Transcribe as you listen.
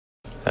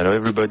Hello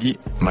everybody,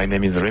 my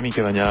name is Rémi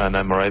Cavagna and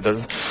I'm a rider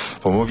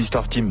for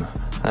Movistar team.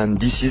 And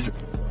this is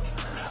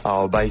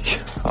our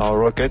bike, our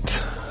rocket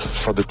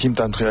for the team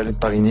time trial in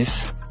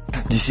Paris-Nice.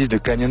 This is the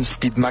Canyon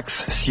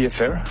Speedmax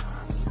CFR,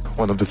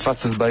 one of the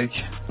fastest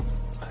bike.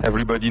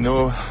 Everybody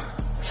know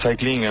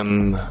cycling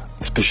and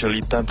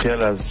especially time trial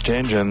has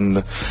changed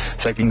and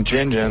cycling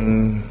changed,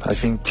 and I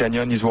think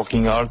Canyon is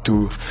working hard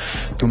to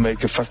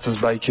make a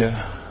fastest bike.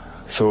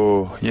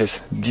 So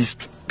yes, this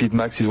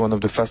Speedmax is one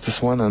of the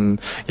fastest one, and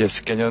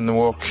yes, Canyon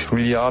work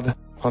really hard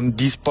on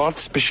this part,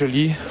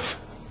 especially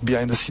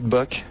behind the seat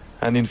back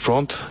and in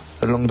front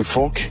along the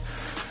fork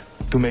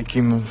to make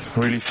him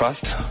really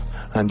fast.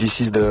 And this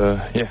is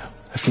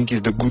I think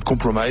is the good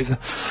compromise.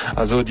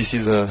 Although this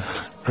is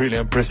really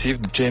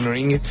impressive. The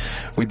chainring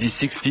with this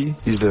 60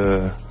 is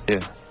the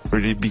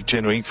really big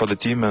chainring for the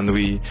team, and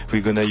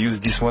we're gonna use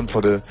this one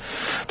for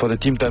the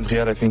team time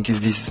trial. I think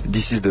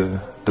this is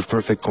the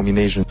perfect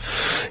combination.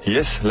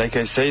 Yes, like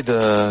I said,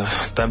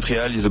 time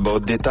trial is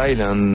about detail, and